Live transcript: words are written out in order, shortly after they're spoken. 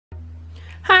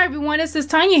Hi everyone, this is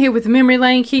Tanya here with Memory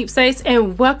Lane Keepsakes,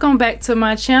 and welcome back to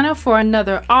my channel for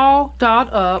another all dolled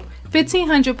up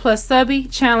 1500 plus Subbie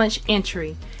challenge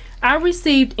entry. I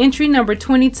received entry number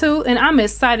 22 and I'm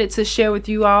excited to share with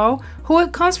you all who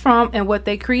it comes from and what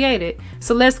they created.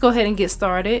 So let's go ahead and get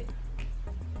started.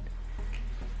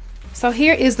 So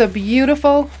here is the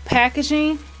beautiful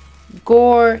packaging.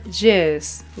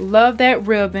 Gorgeous. Love that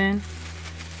ribbon.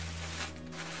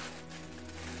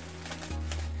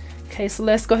 Okay, so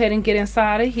let's go ahead and get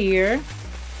inside of here.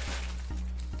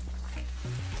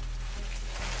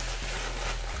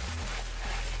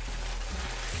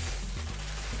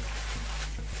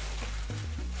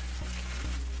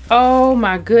 Oh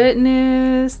my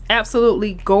goodness,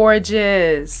 absolutely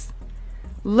gorgeous.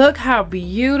 Look how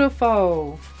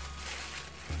beautiful.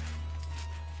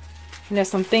 And there's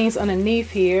some things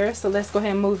underneath here, so let's go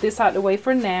ahead and move this out the way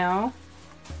for now.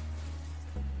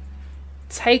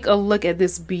 Take a look at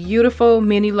this beautiful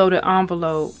mini loaded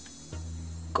envelope.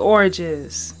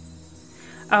 Gorgeous.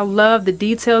 I love the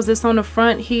details that's on the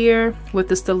front here with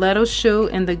the stiletto shoe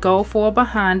and the gold foil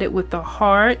behind it with the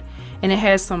heart, and it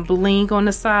has some bling on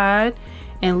the side.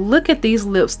 And look at these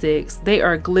lipsticks. They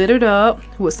are glittered up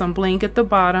with some bling at the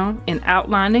bottom and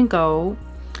outlined in gold.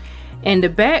 And the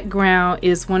background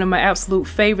is one of my absolute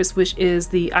favorites, which is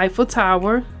the Eiffel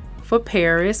Tower for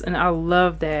Paris, and I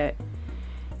love that.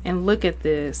 And look at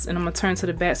this, and I'm gonna turn to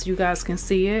the back so you guys can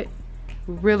see it.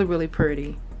 Really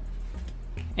pretty.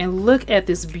 And look at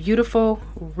this beautiful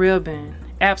ribbon,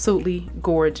 absolutely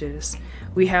gorgeous.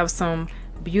 We have some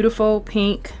beautiful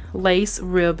pink lace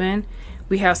ribbon,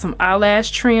 we have some eyelash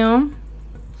trim,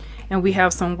 and we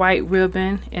have some white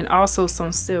ribbon and also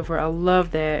some silver. I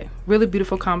love that. Really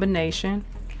beautiful combination.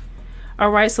 All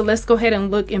right, so let's go ahead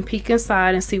and look and peek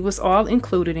inside and see what's all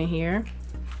included in here.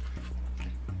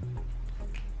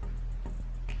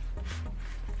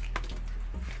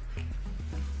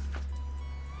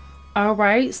 All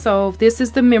right, so this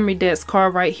is the memory desk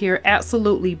card right here.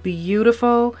 Absolutely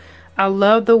beautiful. I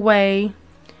love the way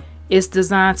it's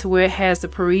designed to where it has the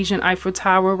Parisian Eiffel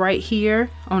Tower right here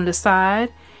on the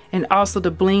side, and also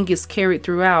the bling is carried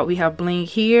throughout. We have bling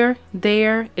here,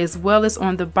 there, as well as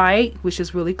on the bite, which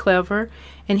is really clever.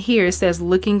 And here it says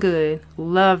looking good.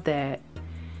 Love that.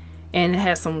 And it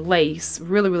has some lace.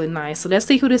 Really nice. So let's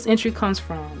see who this entry comes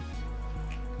from.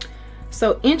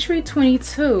 So entry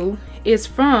 22 is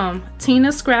from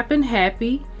Tina Scrappin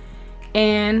Happy,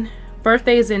 and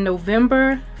birthday is in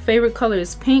November. Favorite color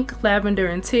is pink, lavender,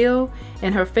 and teal,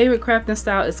 and her favorite crafting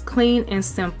style is clean and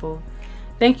simple.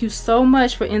 Thank you so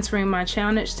much for entering my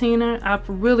challenge, Tina. I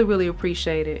really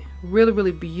appreciate it.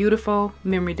 Really beautiful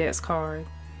memory desk card.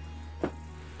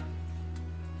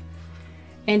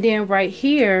 And then right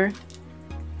here,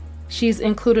 she's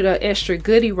included an extra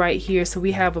goodie right here. So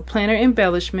we have a planner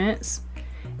embellishments,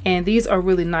 and these are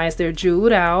really nice. They're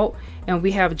jeweled out, and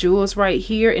we have jewels right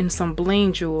here and some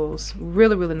bling jewels.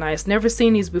 Really nice. Never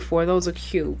seen these before. Those are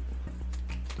cute.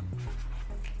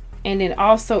 And then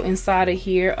also inside of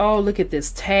here, oh, look at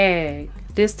this tag.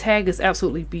 This tag is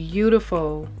absolutely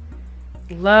beautiful.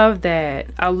 Love that.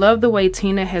 I love the way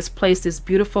Tina has placed this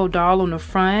beautiful doll on the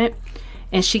front,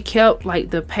 and she kept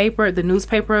like the paper, the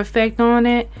newspaper effect on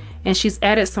it, and she's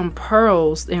added some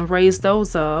pearls and raised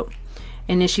those up.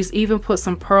 And then she's even put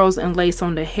some pearls and lace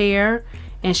on the hair,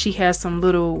 and she has some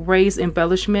little raised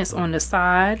embellishments on the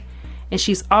side, and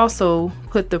she's also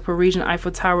put the Parisian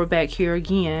Eiffel Tower back here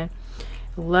again.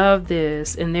 Love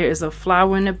this. And there is a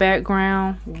flower in the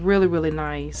background. Really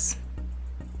nice.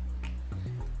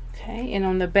 Okay, and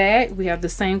on the back we have the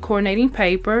same coordinating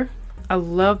paper. I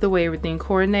love the way everything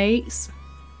coordinates.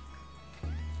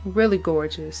 Really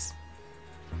gorgeous.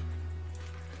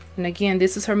 And again,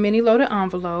 this is her mini loaded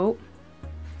envelope.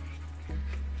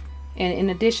 And in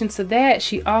addition to that,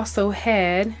 she also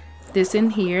had this in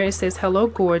here. It says hello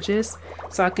gorgeous,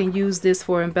 so I can use this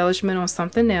for embellishment on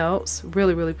something else.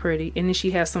 Really pretty. And then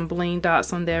she has some bling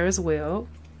dots on there as well.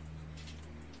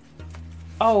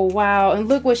 Oh wow, and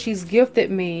look what she's gifted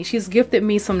me. She's gifted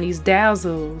me some of these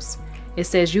dazzles. It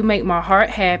says you make my heart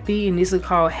happy, and these are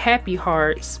called happy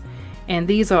hearts. And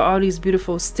these are all these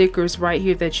beautiful stickers right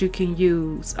here that you can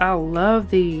use. I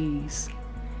love these.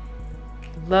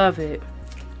 Love it.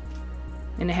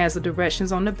 And it has the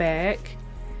directions on the back.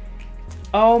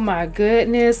 Oh my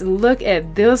goodness, look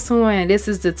at this one. This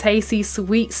is the Tasty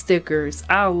Sweet stickers.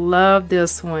 I love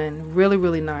this one.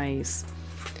 Really nice.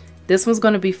 This one's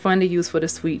going to be fun to use for the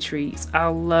sweet treats. I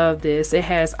love this. It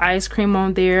has ice cream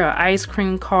on there, an ice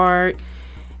cream cart,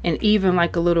 and even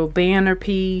like a little banner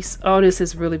piece. Oh, this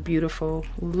is really beautiful.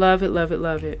 Love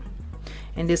it.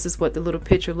 And this is what the little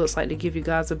picture looks like to give you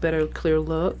guys a better clear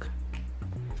look.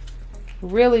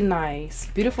 Really nice.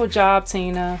 Beautiful job,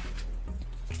 Tina.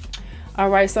 All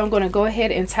right, so I'm going to go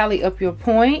ahead and tally up your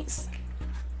points.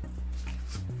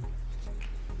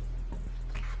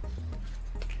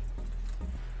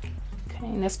 Okay,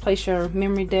 and let's place your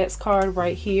memory dex card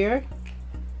right here.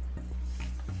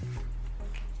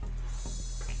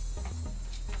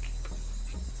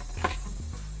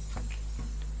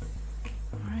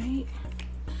 All right.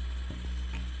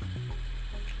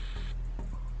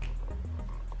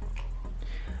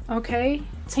 Okay,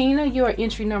 Tina, you are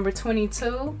entry number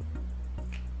 22.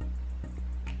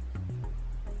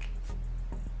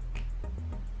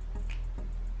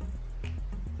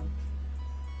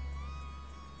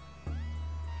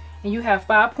 And you have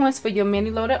 5 points for your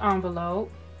mini loaded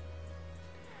envelope.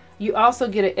 You also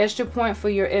get an extra point for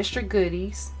your extra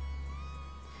goodies.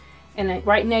 And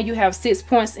right now you have 6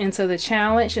 points into the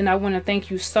challenge, and I want to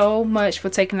thank you so much for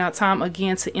taking out time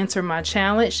again to enter my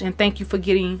challenge, and thank you for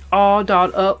getting all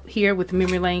dolled up here with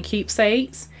Memory Lane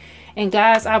Keepsakes. And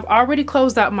guys, I've already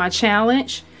closed out my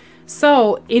challenge,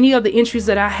 so any of the entries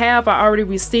that I have, I already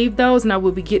received those, and I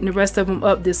will be getting the rest of them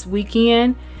up this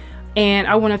weekend. And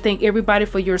I want to thank everybody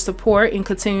for your support and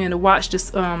continuing to watch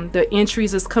this, the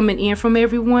entries that's coming in from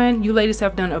everyone. You ladies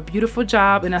have done a beautiful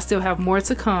job, and I still have more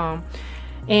to come.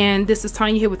 And this is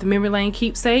Tanya here with the Memory Lane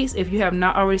Keepsakes. If you have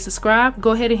not already subscribed,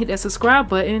 go ahead and hit that subscribe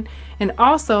button, and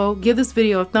also give this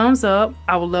video a thumbs up.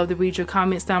 I would love to read your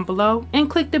comments down below, and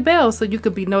click the bell so you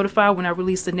can be notified when I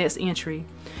release the next entry.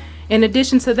 In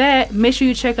addition to that, make sure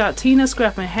you check out Tina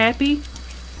Scrappin Happy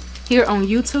here on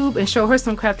YouTube and show her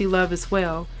some crafty love as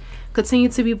well. Continue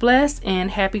to be blessed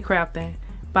and happy crafting.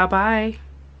 Bye bye.